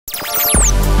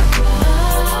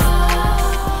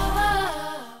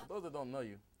know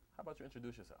you, how about you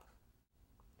introduce yourself?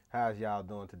 How's y'all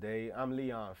doing today? I'm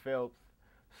Leon Phelps,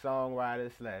 songwriter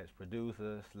slash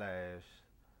producer slash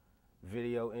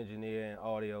video engineer and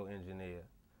audio engineer.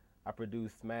 I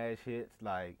produce smash hits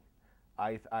like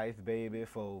Ice Ice Baby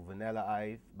for Vanilla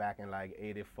Ice back in like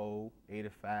 84,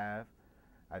 85.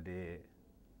 I did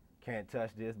Can't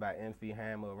Touch This by MC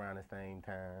Hammer around the same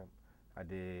time. I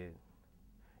did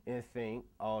NSYNC,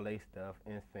 all they stuff,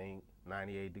 NSYNC,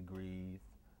 98 Degrees,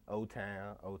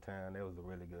 O-Town, that was a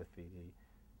really good CD. And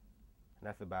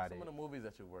that's about it. Some of the movies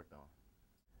that you worked on.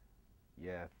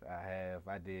 Yes, I have.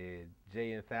 I did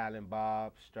Jay and Silent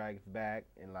Bob Strikes Back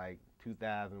in like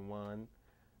 2001.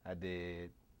 I did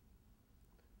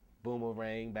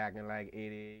Boomerang back in like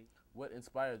 88. What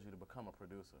inspired you to become a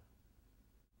producer?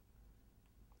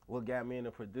 What got me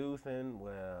into producing?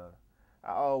 Well,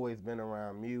 I always been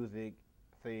around music,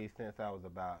 say since I was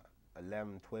about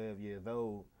 11, 12 years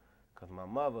old, because my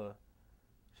mother,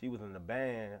 she was in the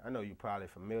band. I know you're probably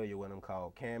familiar with them,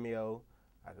 called Cameo,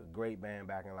 like a great band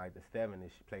back in like the 70s.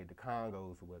 She played the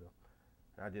congos with them.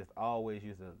 And I just always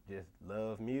used to just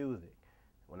love music.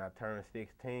 When I turned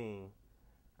 16,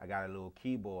 I got a little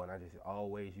keyboard, and I just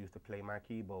always used to play my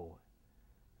keyboard.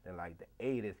 Then like the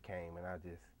 80s came, and I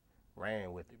just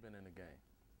ran with it. You've been in the game.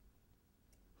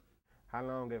 How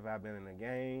long have I been in the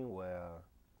game? Well,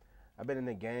 I've been in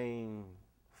the game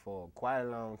for quite a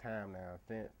long time now,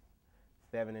 since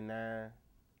 79,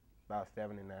 about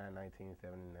 79,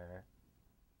 1979.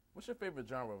 What's your favorite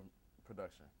genre of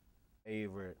production?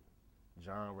 Favorite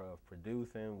genre of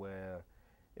producing? Well,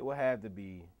 it would have to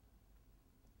be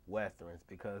Westerns,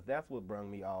 because that's what brought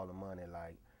me all the money,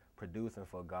 like producing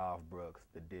for Garth Brooks,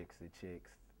 the Dixie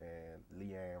Chicks, and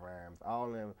Leanne Rimes, all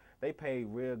of them, they paid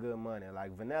real good money.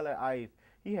 Like Vanilla Ice,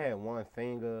 he had one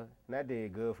singer, and that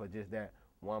did good for just that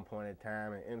one point in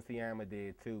time, and MC Hammer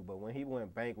did too. But when he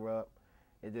went bankrupt,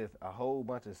 it just, a whole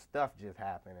bunch of stuff just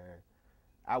happened, and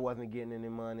I wasn't getting any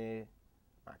money,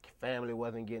 my family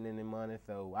wasn't getting any money,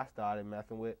 so I started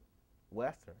messing with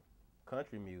Western,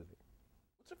 country music.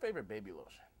 What's your favorite baby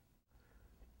lotion?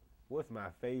 What's my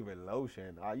favorite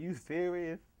lotion? Are you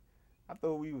serious? I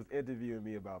thought we was interviewing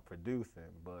me about producing,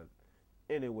 but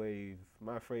anyways,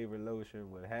 my favorite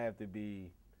lotion would have to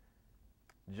be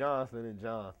Johnson &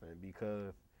 Johnson,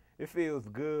 because it feels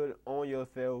good on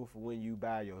yourself when you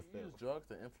buy yourself. Do you use drugs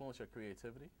to influence your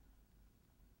creativity?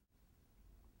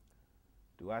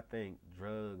 Do I think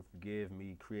drugs give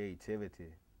me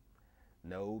creativity?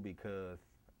 No, because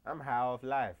I'm high off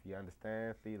life, you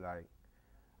understand? See, like,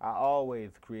 I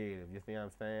always creative, you see what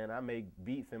I'm saying? I make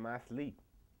beats in my sleep.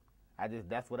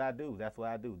 That's what I do, that's what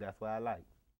I like.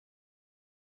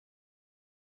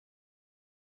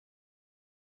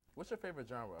 What's your favorite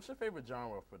genre? What's your favorite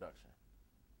genre of production?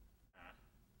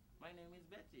 My name is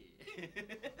Betty.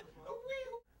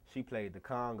 She played the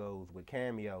congos with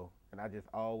Cameo, and I just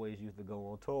always used to go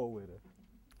on tour with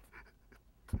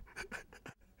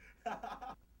her.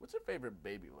 What's your favorite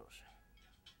baby lotion?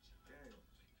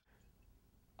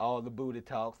 All the booty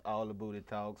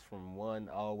talks from 1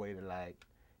 all the way to like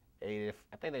 80,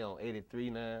 I think they on 83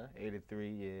 now, 83,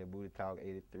 yeah, booty talk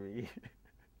 83.